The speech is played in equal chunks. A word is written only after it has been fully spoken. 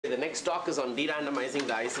The next talk is on de-randomizing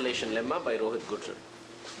the isolation lemma by Rohit Gurjar.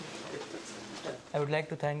 I would like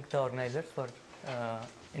to thank the organizers for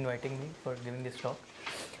inviting me for giving this talk.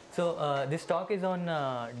 So this talk is on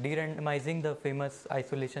de-randomizing the famous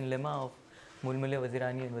isolation lemma of Mulmule,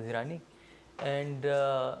 Vazirani and Vazirani, and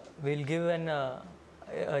we'll give a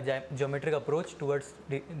geometric approach towards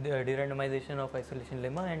the de-randomization of isolation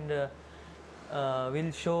lemma, and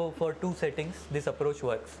we'll show for two settings this approach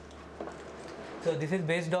works. So this is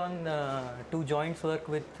based on two joints work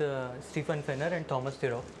with Stephen Fenner and Thomas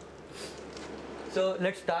Tirov. So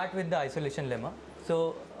let's start with the isolation lemma.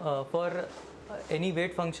 So for any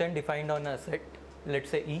weight function defined on a set, let's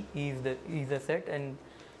say E is a set and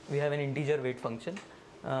we have an integer weight function.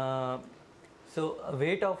 So a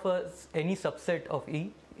weight of any subset of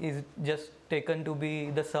E is just taken to be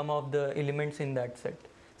the sum of the elements in that set,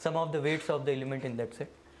 sum of the weights of the element in that set.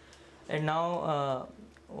 And now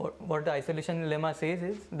what the isolation lemma says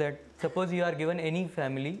is that suppose you are given any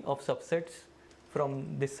family of subsets from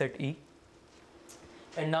this set E,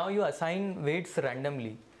 and now you assign weights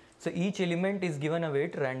randomly. So each element is given a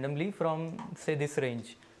weight randomly from, say, this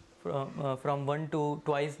range, from 1 to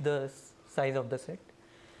twice the size of the set.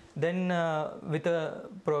 Then with a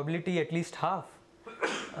probability at least half,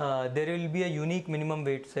 there will be a unique minimum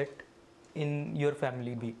weight set in your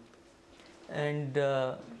family B. And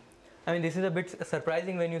I mean, this is a bit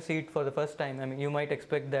surprising when you see it for the first time. I mean, you might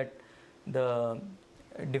expect that the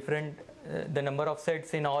number of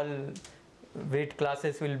sets in all weight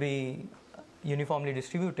classes will be uniformly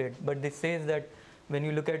distributed, but this says that when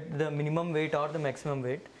you look at the minimum weight or the maximum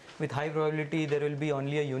weight, with high probability there will be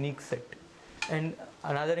only a unique set. And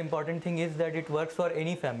another important thing is that it works for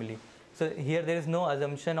any family. So here there is no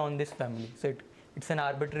assumption on this family. So it's an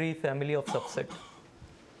arbitrary family of subsets.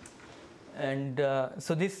 And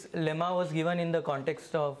so this lemma was given in the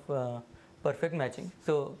context of perfect matching.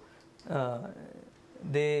 So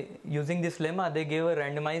using this lemma, they gave a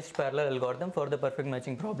randomized parallel algorithm for the perfect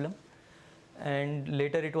matching problem, and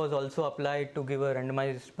later it was also applied to give a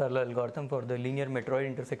randomized parallel algorithm for the linear Matroid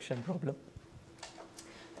intersection problem.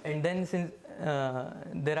 And then since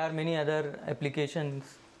there are many other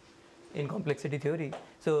applications in complexity theory,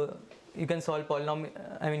 so you can solve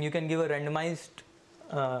you can give a randomized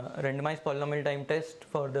polynomial time test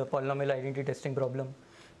for the polynomial identity testing problem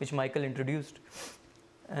which Michael introduced.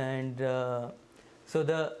 And so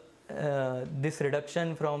this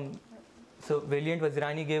reduction from, so Valiant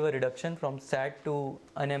Vazirani gave a reduction from SAT to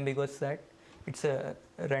unambiguous SAT. It's a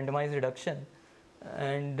randomized reduction.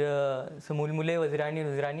 And so Mulmule,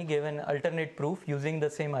 Vazirani gave an alternate proof using the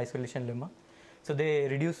same isolation lemma. So they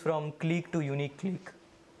reduced from clique to unique clique.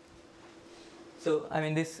 So I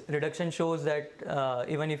mean, this reduction shows that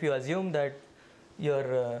even if you assume that your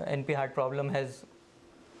NP-hard problem has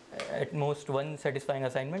at most one satisfying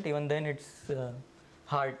assignment, even then it's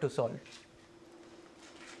hard to solve.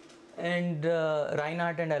 And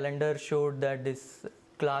Reinhardt and Allender showed that this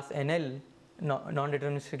class NL,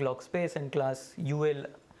 non-deterministic log space, and class UL,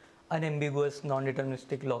 unambiguous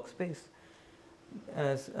non-deterministic log space,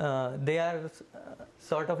 they are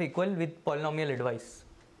sort of equal with polynomial advice.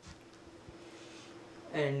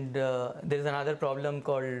 And there is another problem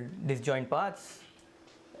called disjoint paths.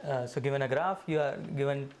 So given a graph, you are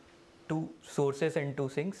given two sources and two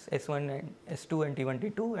sinks, S1 and S2 and T1,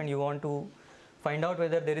 T2, and you want to find out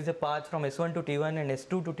whether there is a path from S1 to T1 and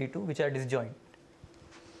S2 to T2 which are disjoint.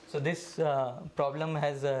 So this problem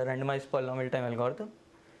has a randomized polynomial time algorithm.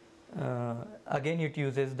 Again, it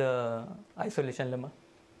uses the isolation lemma.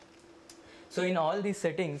 So in all these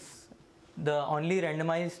settings, the only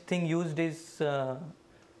randomized thing used is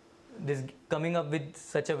this coming up with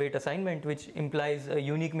such a weight assignment which implies a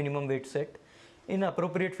unique minimum weight set in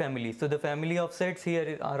appropriate family. So the family of sets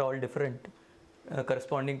here are all different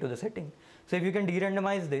corresponding to the setting. So if you can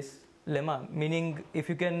de-randomize this lemma, meaning if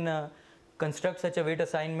you can construct such a weight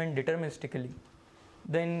assignment deterministically,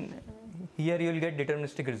 then here you will get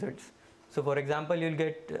deterministic results. So for example, you will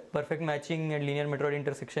get perfect matching and linear Matroid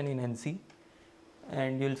intersection in NC,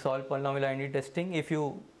 and you will solve polynomial identity testing if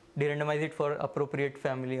you de-randomize it for appropriate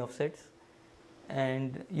family of sets,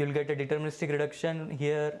 and you will get a deterministic reduction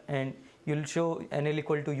here, and you will show NL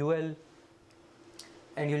equal to UL,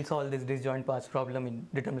 and you will solve this disjoint paths problem in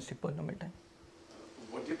deterministic polynomial time.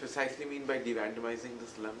 What do you precisely mean by de-randomizing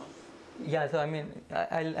this lemma? Yeah, so I mean,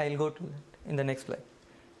 I'll go to that in the next slide.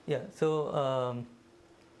 Yeah, so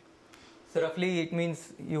so roughly it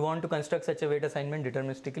means you want to construct such a weight assignment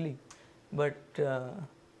deterministically, but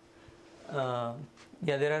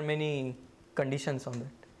yeah, there are many conditions on that.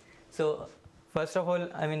 So first of all,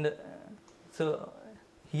 I mean, so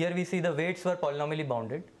here we see the weights were polynomially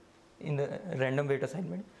bounded, in the random weight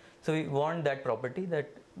assignment. So we want that property that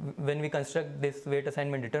when we construct this weight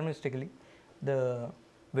assignment deterministically, the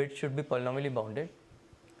weight should be polynomially bounded.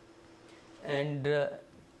 And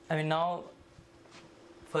I mean, now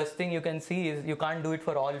first thing you can see is you can't do it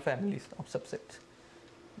for all families of subsets,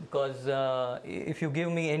 because if you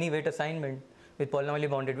give me any weight assignment with polynomially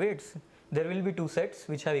bounded weights, there will be two sets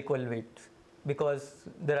which have equal weights because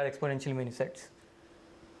there are exponentially many sets.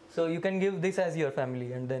 So you can give this as your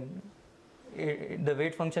family, and then the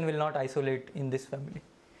weight function will not isolate in this family.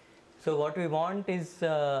 So what we want is,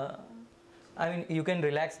 I mean, you can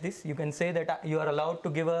relax this. You can say that you are allowed to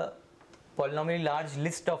give a polynomially large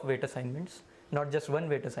list of weight assignments, not just one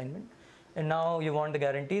weight assignment. And now you want the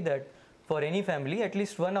guarantee that for any family, at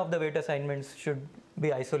least one of the weight assignments should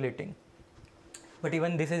be isolating. But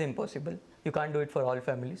even this is impossible. You can't do it for all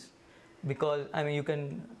families, because I mean, you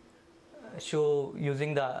can show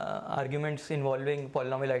using the arguments involving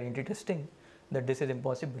polynomial identity testing that this is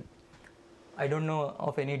impossible. I don't know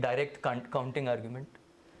of any direct counting argument.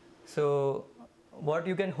 So what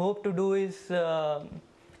you can hope to do is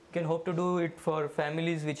you can hope to do it for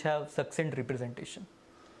families which have succinct representation.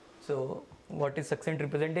 So what is succinct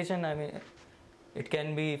representation? I mean, it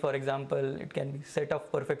can be, for example, it can be set of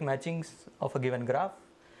perfect matchings of a given graph.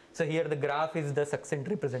 So here the graph is the succinct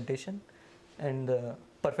representation, and the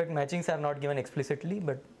perfect matchings are not given explicitly,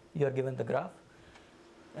 but you are given the graph.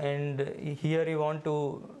 And here you want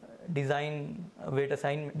to design a weight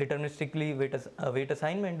assignment, deterministically a weight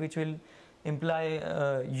assignment which will imply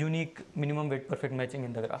a unique minimum weight perfect matching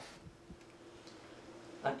in the graph.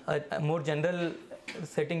 A more general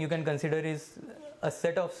setting you can consider is the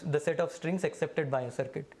set of strings accepted by a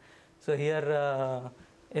circuit. So here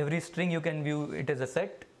every string you can view it as a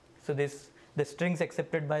set. So the strings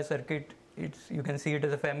accepted by a circuit, you can see it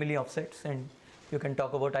as a family of sets, and you can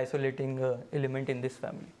talk about isolating element in this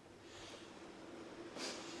family.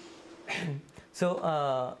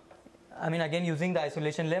 So I mean, again, using the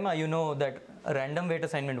isolation lemma, you know that a random weight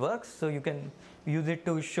assignment works. So you can use it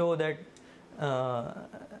to show that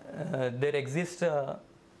there exists a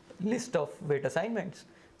list of weight assignments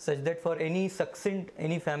such that for any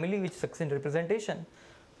family with succinct representation,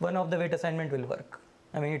 one of the weight assignment will work.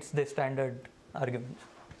 I mean, it's the standard argument.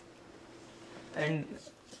 And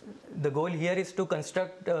the goal here is to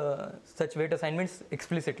construct such weight assignments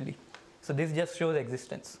explicitly. So this just shows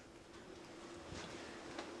existence.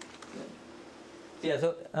 Yeah,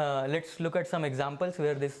 so let's look at some examples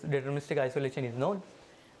where this deterministic isolation is known.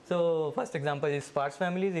 So first example is sparse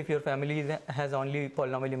families. If your family has only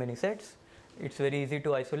polynomially many sets, it's very easy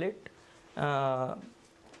to isolate. Yeah,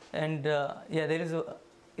 there is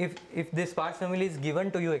if this sparse family is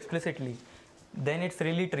given to you explicitly, then it's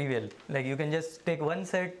really trivial. Like, you can just take one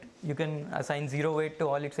set, you can assign 0 weight to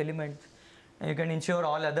all its elements, and you can ensure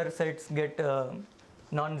all other sets get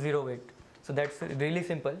non-zero weight. So that's really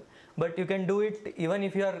simple. But you can do it even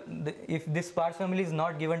if if this sparse family is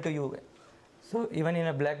not given to you. So even in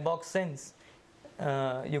a black box sense,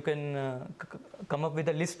 you can come up with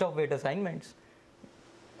a list of weight assignments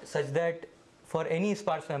such that for any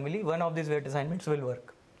sparse family, one of these weight assignments will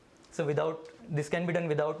work. So this can be done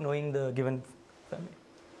without knowing the given family.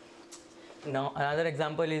 Now another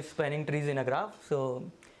example is spanning trees in a graph. So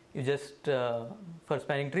you just for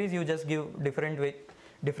spanning trees, you just give different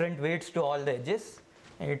weights to all the edges.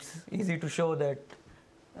 And it's easy to show that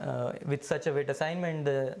with such a weight assignment,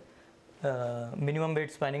 the minimum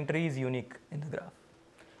weight spanning tree is unique in the graph.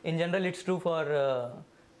 In general, it's true for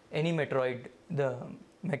any Matroid, the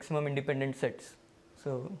maximum independent sets.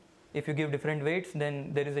 So if you give different weights,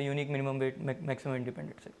 then there is a unique minimum weight maximum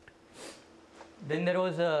independent set. Then there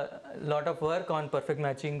was a lot of work on perfect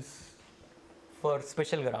matchings for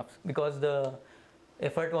special graphs, because the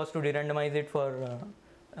effort was to de-randomize it for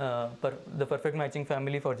the perfect matching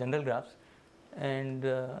family for general graphs. And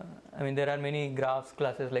I mean, there are many graphs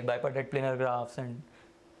classes like bipartite planar graphs and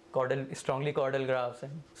strongly chordal graphs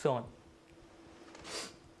and so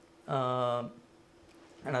on.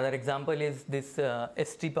 Another example is this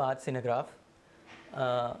ST paths in a graph.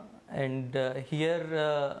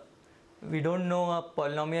 Here we don't know a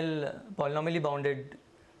polynomially bounded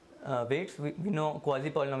weights. We know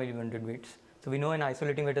quasi-polynomially bounded weights. So we know an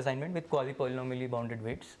isolating weight assignment with quasi-polynomially bounded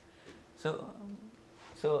weights. So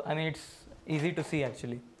I mean, it's easy to see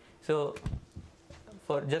actually. So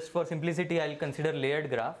just for simplicity, I'll consider layered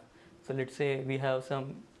graph. So let's say we have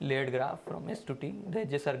some layered graph from S to T. The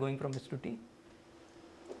edges are going from S to T.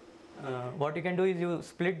 What you can do is you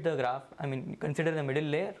split the graph. I mean, you consider the middle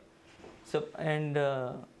layer. So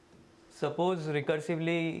suppose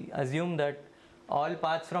recursively assume that all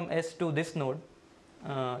paths from S to this node,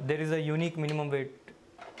 there is a unique minimum weight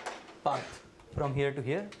path from here to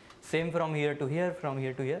here, same from here to here, from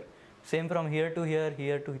here to here, same from here to here,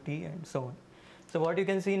 here to t, and so on. So what you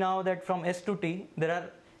can see now that from S to T there are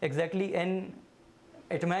exactly n,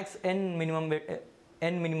 at max n minimum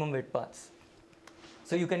weight paths.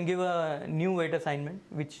 So you can give a new weight assignment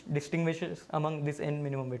which distinguishes among these n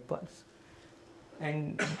minimum weight paths.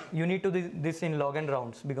 And you need to do this in log n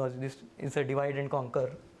rounds because this is a divide and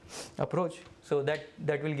conquer approach. So that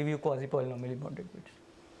will give you quasi-polynomially bounded weights.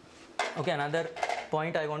 Okay, another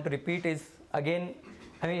point I want to repeat is, again,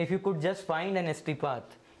 I mean, if you could just find an ST path,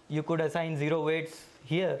 you could assign 0 weights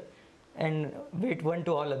here and weight 1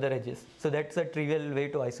 to all other edges. So that's a trivial way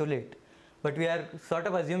to isolate. But we are sort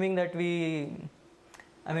of assuming that we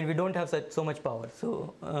don't have so much power.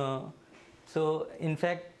 So in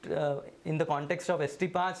fact, in the context of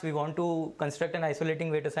ST paths, we want to construct an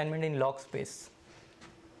isolating weight assignment in log space.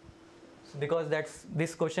 So because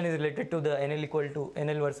this question is related to the NL equal to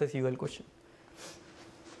NL versus UL question.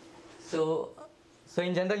 So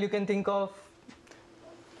in general, you can think of,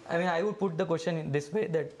 I would put the question in this way,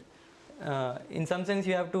 that in some sense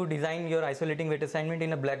you have to design your isolating weight assignment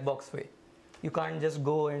in a black box way. You can't just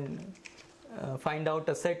go and find out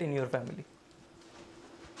a set in your family.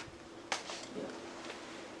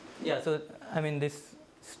 Yeah, so this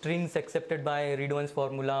strings accepted by Reed-Owen's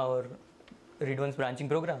formula or Reed-Owen's branching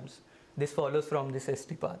programs, this follows from this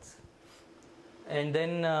ST paths. And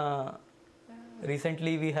then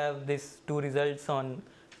recently we have these 2 results on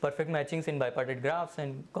perfect matchings in bipartite graphs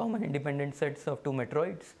and common independent sets of 2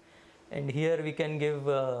 Matroids. And here we can give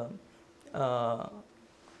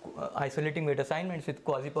isolating weight assignments with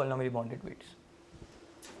quasi-polynomially bounded weights.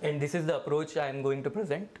 And this is the approach I am going to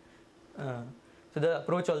present. So the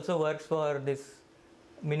approach also works for this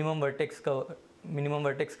minimum vertex covers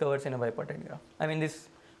in a bipartite graph. This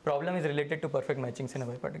problem is related to perfect matchings in a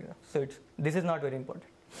bipartite graph. So this is not very important.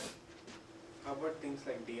 How about things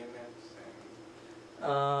like DNFs?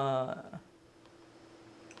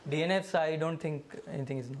 DNFs, I don't think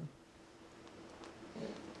anything is known.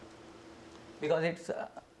 Because it's,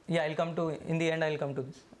 I'll come to, in the end I'll come to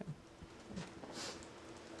this.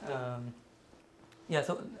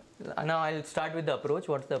 So now I'll start with the approach.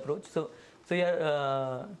 What's the approach? So here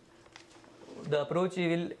the approach, we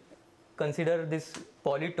will consider this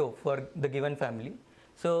polytope for the given family.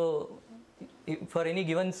 So for any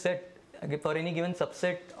given set, for any given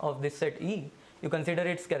subset of this set E, you consider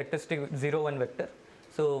its characteristic 0, 1 vector.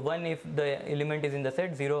 So 1 if the element is in the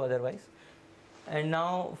set, 0 otherwise. And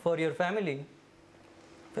now for your family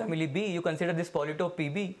B, you consider this polytope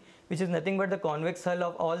PB, which is nothing but the convex hull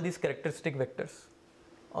of all these characteristic vectors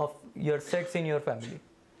of your sets in your family.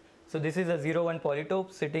 So this is a 0, 1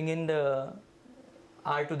 polytope sitting in the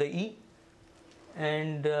R to the E,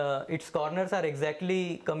 and its corners are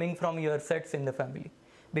exactly coming from your sets in the family.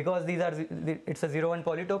 Because it's a 0, 1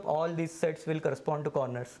 polytope, all these sets will correspond to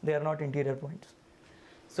corners. They are not interior points.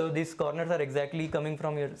 So these corners are exactly coming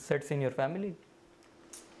from your sets in your family.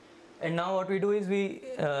 And now what we do is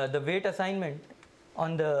the weight assignment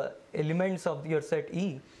on the elements of your set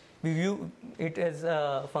E, we view it as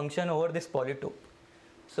a function over this polytope.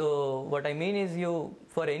 So what I mean is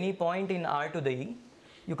for any point in R to the E,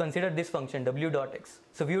 you consider this function w dot x.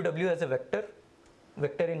 So view w as a vector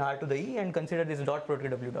in R to the E, and consider this dot product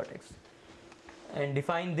w dot x. And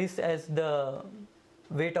define this as the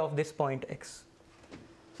weight of this point x.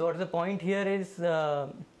 So what the point here is,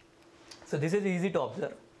 so this is easy to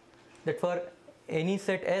observe, that for any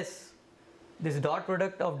set S, this dot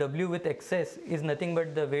product of w with xs is nothing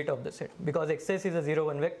but the weight of the set. Because xs is a 0,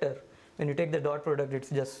 1 vector, when you take the dot product,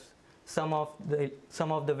 it's just sum of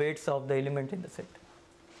the weights of the element in the set.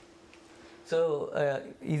 So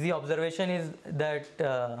easy observation is that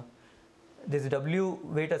this w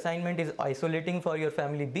weight assignment is isolating for your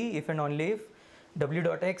family B if and only if w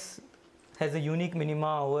dot x has a unique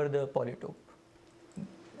minima over the polytope.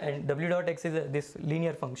 And w dot x is this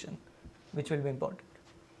linear function, which will be important.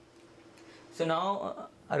 So now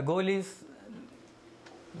our goal is,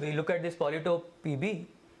 we look at this polytope PB,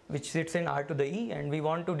 which sits in R to the E, and we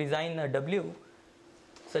want to design a W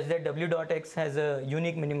such that w dot x has a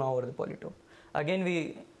unique minima over the polytope. Again,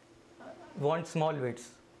 we want small weights,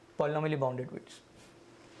 polynomially bounded weights.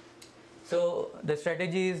 So the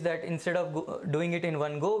strategy is that instead of doing it in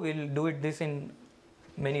one go, we'll do this in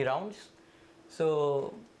many rounds.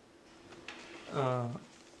 So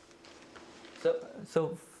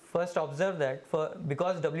first observe that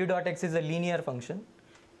because w dot x is a linear function,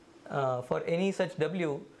 for any such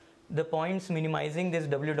w, the points minimizing this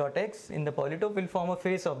w dot x in the polytope will form a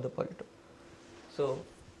face of the polytope. So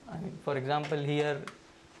for example, here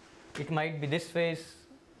it might be this face,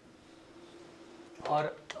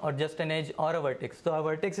 or or just an edge or a vertex. So a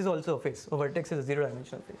vertex is also a face. A vertex is a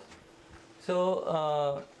zero-dimensional face.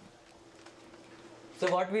 So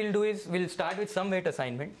so what we'll do is we'll start with some weight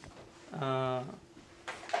assignment,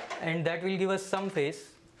 and that will give us some face.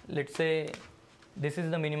 Let's say this is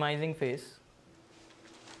the minimizing face.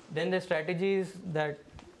 Then the strategy is that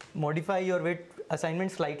modify your weight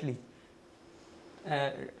assignment slightly.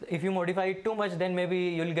 If you modify it too much, then maybe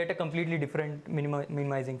you'll get a completely different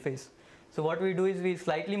minimizing face. So what we do is we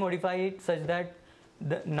slightly modify it such that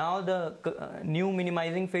now the new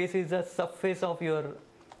minimizing face is a subface of your,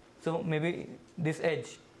 so maybe this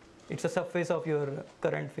edge, it's a subface of your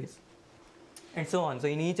current face, and so on. So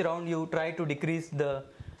in each round you try to decrease the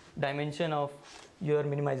dimension of your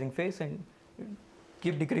minimizing face and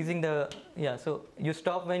keep decreasing the, so you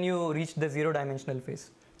stop when you reach the zero-dimensional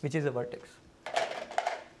face, which is a vertex.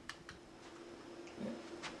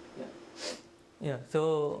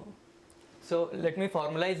 So let me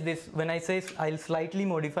formalize this. When I say I'll slightly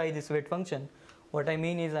modify this weight function, what I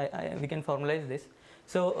mean is we can formalize this.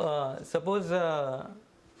 So suppose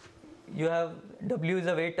you have W is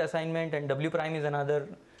a weight assignment and W prime is another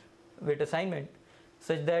weight assignment,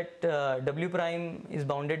 such that W prime is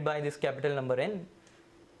bounded by this capital number N.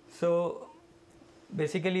 So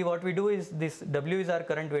basically what we do is this W is our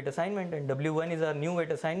current weight assignment and W1 is our new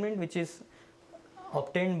weight assignment, which is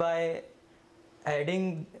obtained by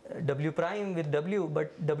adding W prime with W,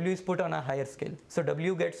 but W is put on a higher scale. So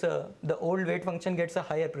W gets the old weight function gets a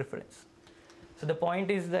higher preference. So the point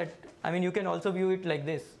is that, I mean, you can also view it like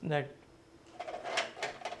this, that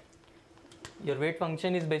your weight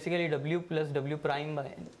function is basically W plus W prime by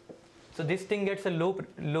N. So this thing gets a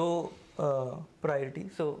low priority.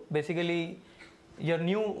 So basically your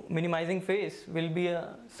new minimizing face will be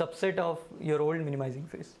a subset of your old minimizing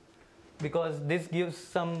face, because this gives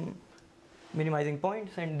some minimizing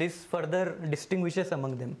points and this further distinguishes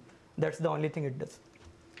among them. That's the only thing it does.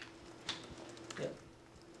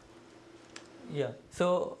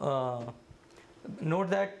 So note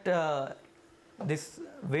that this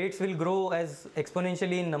weights will grow as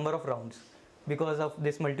exponentially in number of rounds because of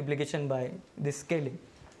this multiplication by this scaling.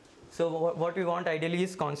 So what we want ideally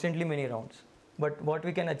is constantly many rounds, but what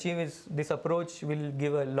we can achieve is this approach will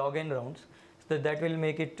give a log n rounds, so that will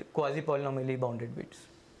make it quasi-polynomially bounded weights.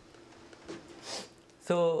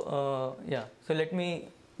 So so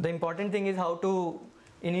the important thing is how to,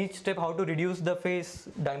 in each step, how to reduce the face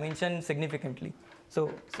dimension significantly.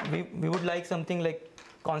 So we would like something like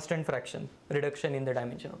constant fraction reduction in the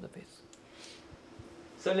dimension of the face.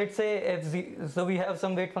 So let's say so we have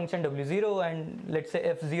some weight function W0, and let's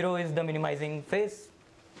say F0 is the minimizing face.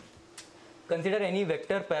 Consider any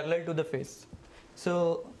vector parallel to the face.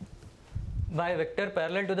 So by vector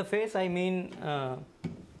parallel to the face, I mean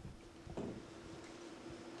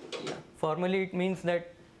formally it means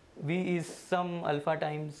that V is some alpha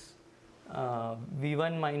times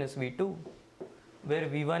V1 minus V2, where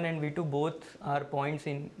V1 and V2 both are points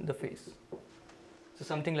in the face. So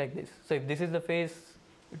something like this. So if this is the face,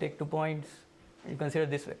 you take 2 points and consider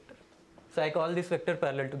this vector. So I call this vector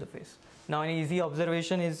parallel to the face. Now an easy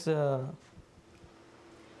observation is, so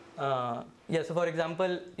for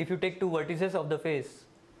example, if you take 2 vertices of the face,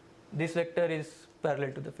 this vector is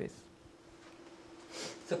parallel to the face.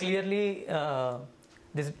 So clearly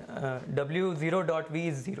this W0 dot V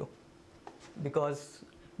is 0, because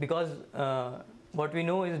what we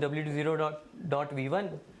know is W0 dot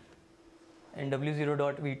V1 and W0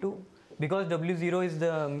 dot V2. Because W0 is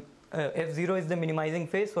the F0 is the minimizing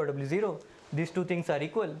face for W0, these two things are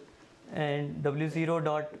equal, and W0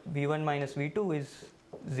 dot V1 minus V2 is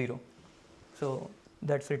 0. So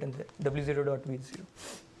that's written there, W0 dot V is 0.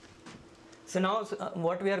 So now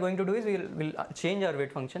what we are going to do is we'll change our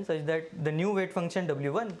weight function such that the new weight function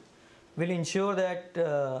W1 will ensure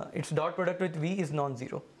that its dot product with V is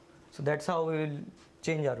non-zero. So that's how we will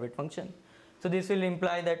change our weight function. So this will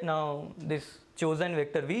imply that now this chosen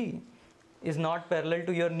vector V is not parallel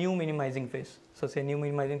to your new minimizing face. So say new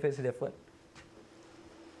minimizing face is F1.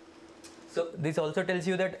 So this also tells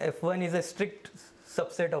you that F1 is a strict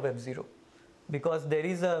subset of F0, because there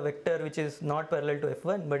is a vector which is not parallel to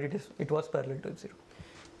F1, but it was parallel to F0.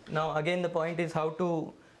 Now again the point is how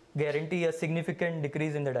to guarantee a significant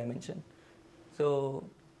decrease in the dimension. So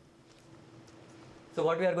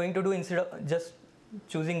what we are going to do, instead of just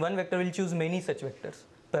choosing one vector, we'll choose many such vectors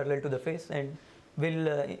parallel to the face, and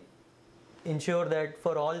we'll ensure that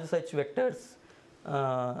for all such vectors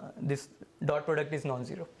this dot product is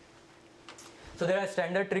non-zero. So there are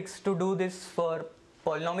standard tricks to do this for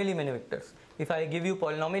polynomially many vectors. If I give you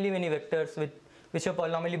polynomially many vectors which are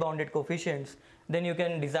polynomially bounded coefficients, then you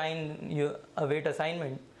can design a weight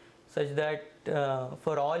assignment such that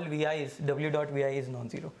for all vi's, w dot vi is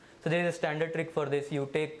non-zero. So there is a standard trick for this. You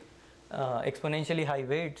take exponentially high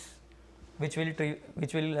weights, which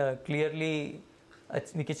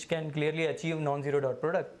can clearly achieve non-zero dot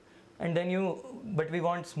product, and then but we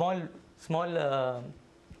want small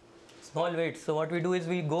weights. So what we do is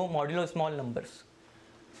we go modulo small numbers.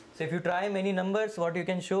 So if you try many numbers, what you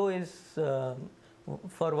can show is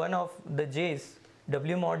for one of the j's,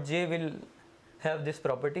 w mod j will have this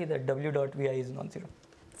property that w dot vi is non-zero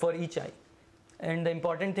for each I. And the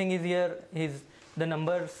important thing is here is the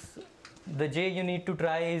numbers, the j you need to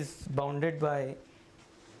try is bounded by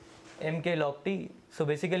mk log t. So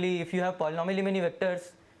basically if you have polynomially many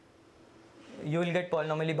vectors, you will get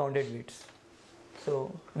polynomially bounded weights.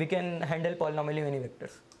 So we can handle polynomially many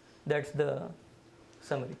vectors. That's the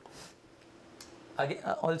summary. Again,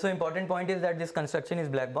 also important point is that this construction is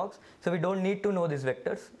black box. So we don't need to know these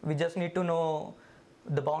vectors. We just need to know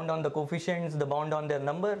the bound on the coefficients, the bound on their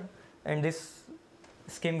number, and this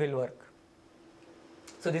scheme will work.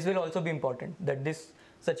 So this will also be important, that this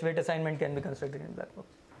such weight assignment can be constructed in black box.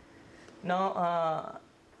 Now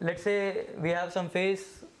let's say we have some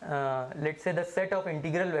phase, let's say the set of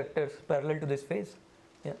integral vectors parallel to this phase.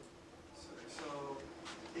 Yeah. So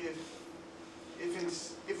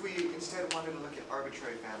if we instead wanted to look at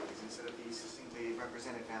arbitrary families instead of these succinctly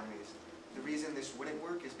represented families, the reason this wouldn't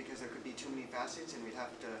work is because there could be too many facets, and we'd have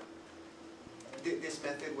to, this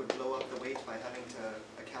method would blow up the weights by having to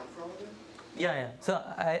account for all of them? Yeah. So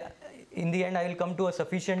in the end I will come to a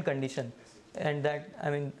sufficient condition, and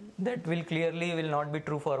that will clearly will not be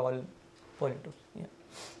true for all polytopes.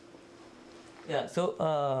 Yeah. So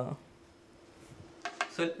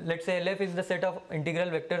let's say LF is the set of integral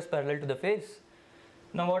vectors parallel to the phase.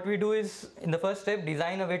 Now what we do is, in the first step,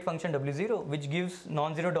 design a weight function W0 which gives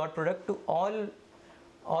non-zero dot product to all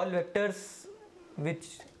vectors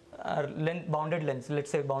which are bounded lengths,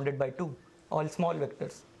 let's say bounded by 2, all small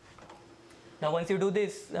vectors. Now once you do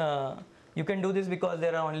this, you can do this because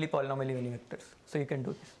there are only polynomially many vectors, so you can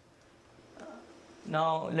do this.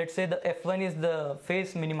 Now let's say the F1 is the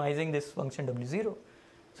phase minimizing this function W0.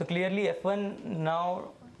 So clearly F1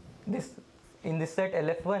 now, in this set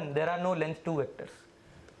LF1 there are no length 2 vectors,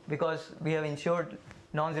 because we have ensured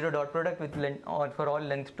non-zero dot product with length, or for all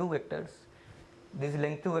length 2 vectors. These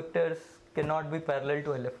length 2 vectors cannot be parallel to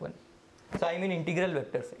LF1. So I mean integral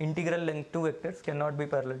vectors, integral length 2 vectors cannot be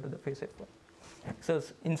parallel to the phase F1. So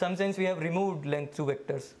in some sense we have removed length 2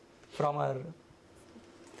 vectors from our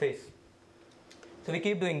phase. So we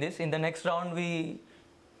keep doing this. In the next round we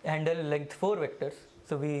handle length 4 vectors.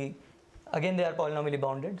 So they are polynomially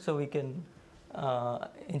bounded, so we can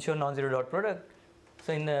ensure non-zero dot product.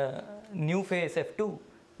 So in the new phase F2,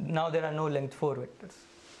 now there are no length 4 vectors.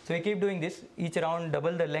 So we keep doing this. Each round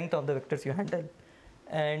double the length of the vectors you handle,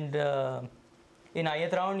 and in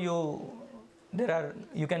ith round you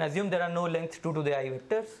can assume there are no length 2 to the I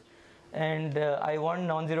vectors, and I want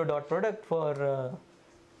non-zero dot product for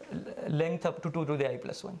length up to 2 to the I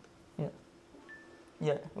plus 1.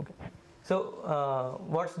 Yeah. Okay. So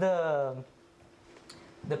what's this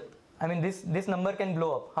number can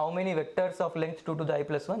blow up. How many vectors of length 2 to the I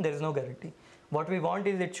plus 1? There is no guarantee. What we want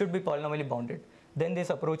is it should be polynomially bounded. Then this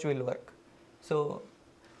approach will work. So,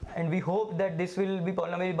 and we hope that this will be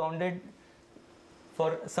polynomially bounded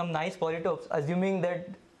for some nice polytopes, assuming that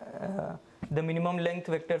the minimum length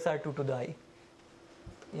vectors are 2 to the I.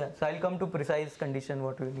 Yeah. So I'll come to precise condition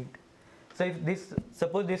what we need. So if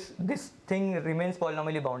suppose this thing remains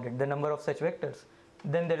polynomially bounded, the number of such vectors,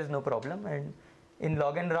 then there is no problem, and in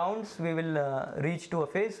log n rounds we will reach to a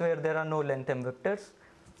phase where there are no length m vectors,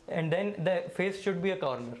 and then the phase should be a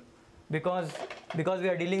corner, because we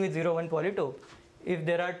are dealing with 0, 1 polytope. If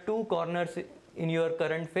there are 2 corners in your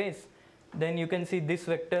current phase, then you can see this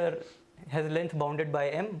vector has length bounded by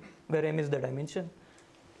m, where m is the dimension,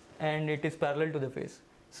 and it is parallel to the phase.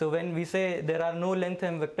 So when we say there are no length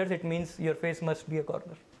m vectors, it means your phase must be a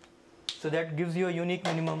corner. So that gives you a unique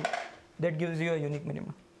minimum.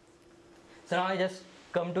 So now I just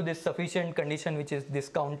come to this sufficient condition, which is this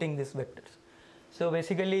counting these vectors. So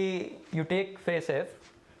basically you take phase f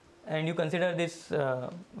and you consider these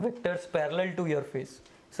vectors parallel to your phase.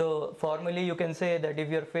 So formally you can say that if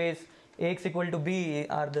your phase ax equal to b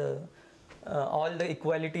are all the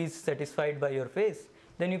equalities satisfied by your phase,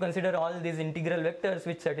 then you consider all these integral vectors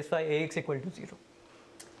which satisfy ax equal to 0.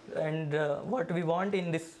 And what we want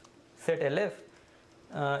in this set LF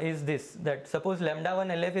is this, that suppose lambda 1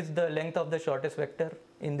 LF is the length of the shortest vector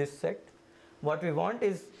in this set. What we want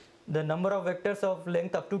is the number of vectors of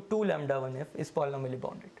length up to 2 lambda 1f is polynomially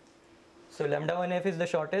bounded. So lambda 1f is the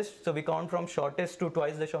shortest, so we count from shortest to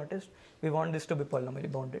twice the shortest. We want this to be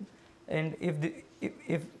polynomially bounded. and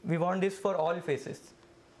if we want this for all faces,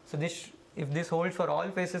 so if this holds for all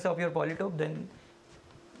faces of your polytope, then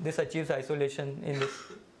this achieves isolation in this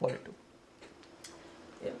polytope.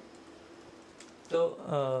 Yeah.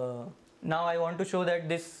 So now I want to show that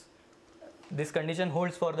this condition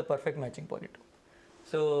holds for the perfect matching polytope.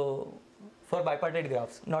 So for bipartite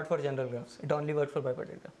graphs, not for general graphs, it only works for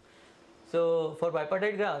bipartite graphs. So for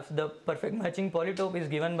bipartite graphs, the perfect matching polytope is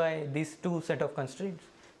given by these two set of constraints.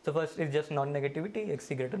 So first is just non-negativity,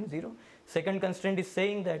 xc greater than 0. Second constraint is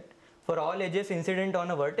saying that for all edges incident on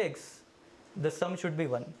a vertex, the sum should be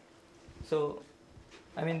 1. So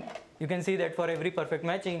I mean, you can see that for every perfect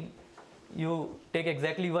matching, you take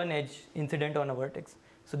exactly one edge incident on a vertex.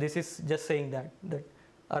 So this is just saying that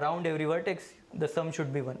around every vertex, the sum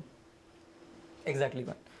should be 1, exactly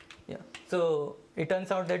 1. Yeah. So it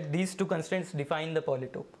turns out that these two constraints define the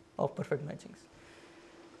polytope of perfect matchings.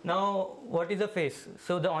 Now, what is a face?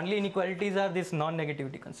 So the only inequalities are this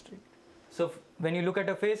non-negativity constraint. So when you look at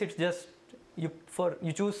a face, it's just you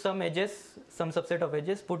choose some edges, some subset of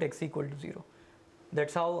edges, put x equal to 0.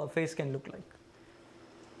 That's how a face can look like.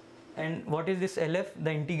 And what is this LF?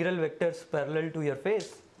 The integral vectors parallel to your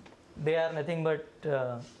face. They are nothing but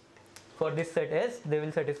for this set S, they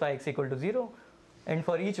will satisfy x equal to 0. And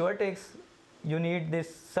for each vertex, you need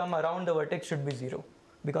this sum around the vertex should be 0,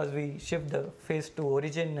 because we shift the face to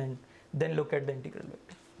origin and then look at the integral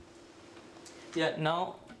vector. Yeah,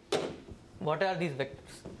 now what are these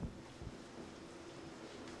vectors?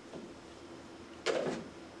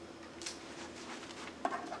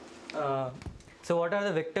 So what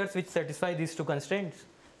are the vectors which satisfy these two constraints?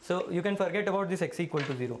 So you can forget about this x equal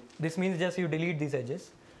to 0. This means just you delete these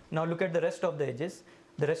edges. Now look at the rest of the edges.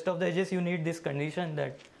 The rest of the edges, you need this condition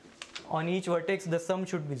that on each vertex the sum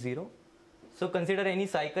should be 0. So consider any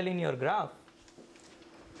cycle in your graph.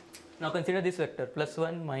 Now consider this vector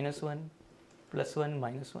 +1, -1, +1,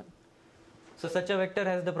 -1. So such a vector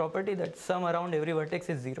has the property that sum around every vertex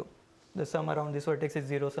is 0. The sum around this vertex is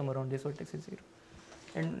 0, sum around this vertex is 0.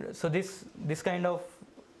 And so this kind of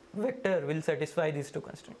vector will satisfy these two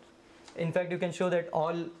constraints. In fact, you can show that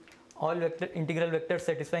all integral vectors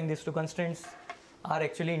satisfying these two constraints are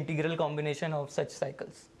actually integral combination of such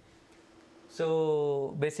cycles.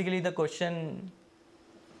 So basically the question,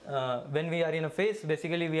 when we are in a face,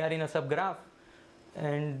 basically we are in a subgraph,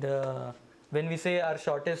 and when we say our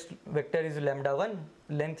shortest vector is lambda1,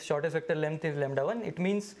 shortest vector length is lambda1, it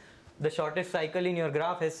means the shortest cycle in your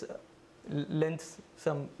graph has length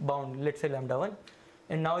some bound, let's say lambda1,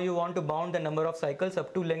 and now you want to bound the number of cycles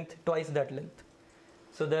up to length twice that length.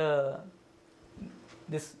 So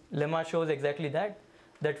this lemma shows exactly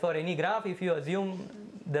that for any graph, if you assume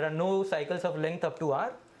there are no cycles of length up to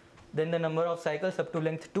r, then the number of cycles up to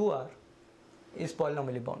length 2r is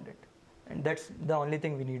polynomially bounded, and that's the only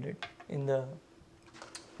thing we needed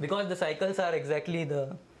because the cycles are exactly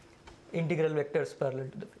the integral vectors parallel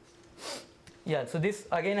to the face. Yeah, so this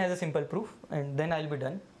again has a simple proof, and then I'll be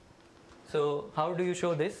done. So how do you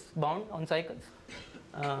show this bound on cycles?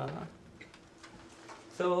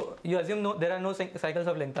 So you assume there are no cycles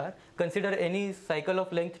of length r. Consider any cycle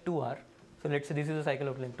of length 2r. So let's say this is a cycle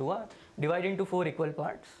of length 2r. Divide into 4 equal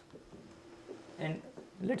parts. And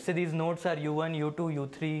let's say these nodes are u1, u2,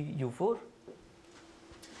 u3, u4.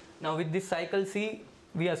 Now with this cycle C,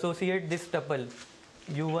 we associate this tuple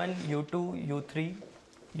u1, u2, u3,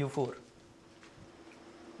 u4.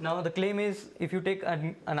 Now the claim is if you take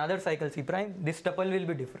another cycle C prime, this tuple will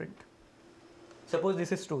be different. Suppose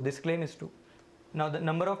this is true, this claim is true. Now the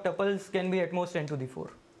number of tuples can be at most 10 to the 4.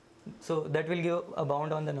 So that will give a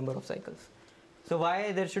bound on the number of cycles. So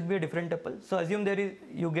why there should be a different tuple? So assume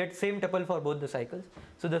you get same tuple for both the cycles.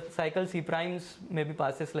 So the cycle C primes maybe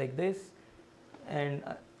passes like this and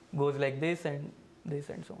goes like this and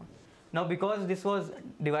so on. Now because this was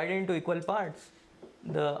divided into equal parts,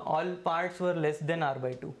 all parts were less than r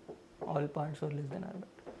by 2. All parts were less than r by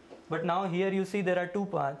 2. But now here you see there are two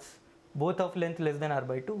paths, both of length less than r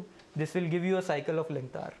by 2. This will give you a cycle of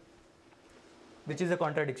length r, which is a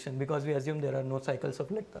contradiction because we assume there are no cycles of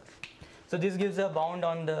length r. So this gives a bound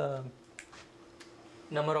on the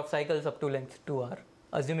number of cycles up to length 2r,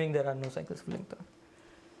 assuming there are no cycles of length r.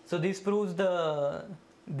 So this proves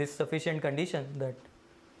this sufficient condition that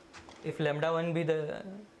if lambda1 be the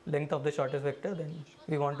length of the shortest vector, then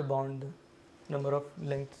we want to bound the number of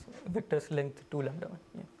vectors length to lambda1.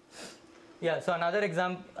 Yeah, so another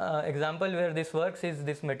example where this works is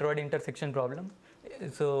this Matroid intersection problem.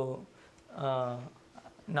 So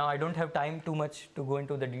now I don't have time too much to go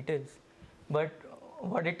into the details, but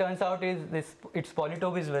what it turns out is its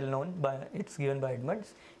polytope is well known, it's given by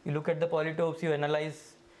Edmonds. You look at the polytopes, you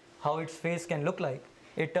analyze how its face can look like,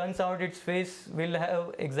 it turns out its face will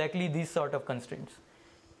have exactly these sort of constraints,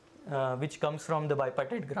 which comes from the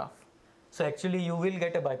bipartite graph. So actually you will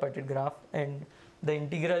get a bipartite graph, and the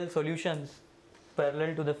integral solutions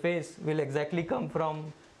parallel to the face will exactly come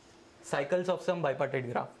from cycles of some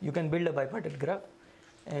bipartite graph. You can build a bipartite graph,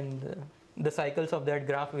 and the cycles of that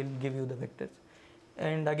graph will give you the vectors.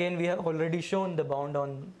 And again, we have already shown the bound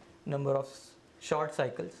on number of short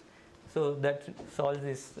cycles. So that solves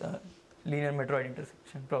this linear Matroid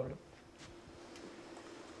intersection problem.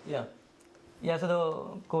 Yeah. Yeah, so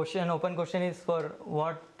the question, open question is for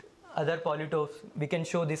what other polytopes we can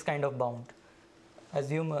show this kind of bound.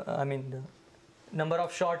 Assume, the number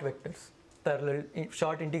of short vectors, parallel,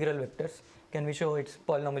 short integral vectors, can we show it's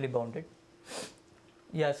polynomially bounded?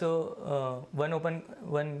 Yeah, so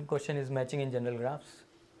one question is matching in general graphs,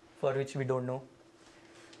 for which we don't know.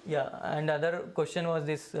 Yeah, and other question was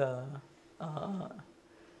this,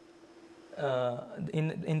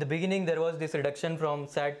 in the beginning there was this reduction from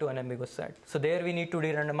SAT to unambiguous SAT. So there we need to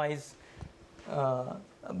de-randomize,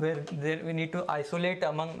 we need to isolate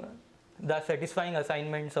among the satisfying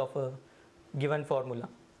assignments of a given formula.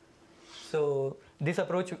 So this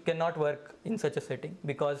approach cannot work in such a setting,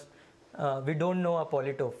 because we don't know a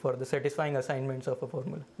polytope for the satisfying assignments of a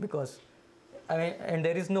formula, because and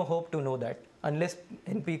there is no hope to know that unless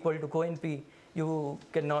NP equal to co-NP, you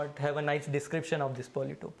cannot have a nice description of this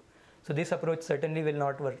polytope. So this approach certainly will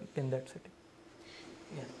not work in that setting.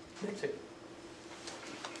 Yeah, that's it.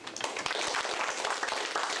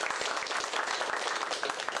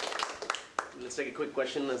 Let's take a quick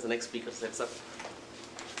question as the next speaker sets up.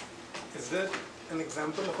 Is there an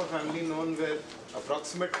example of a family known where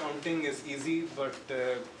approximate counting is easy, but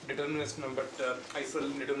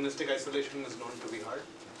deterministic isolation is known to be hard?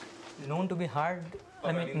 Known to be hard?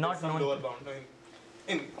 Or, Not some known. lower bound.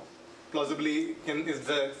 Plausibly, is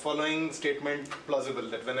the following statement plausible,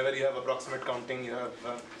 that whenever you have approximate counting, you have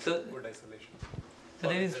good isolation? So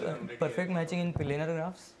there is perfect matching in planar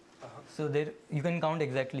graphs. So there you can count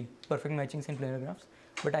exactly perfect matchings in planar graphs,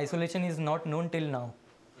 but isolation is not known till now.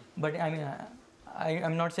 But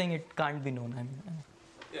I'm not saying it can't be known. I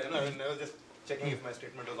was just checking if my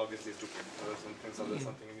statement was obviously stupid, or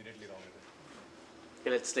something immediately wrong with it.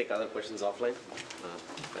 Okay, let's take other questions offline.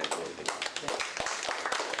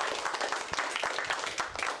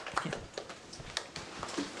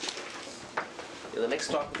 The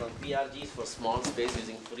next talk is on PRGs for small space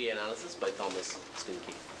using Fourier analysis by Thomas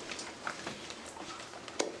Stinke.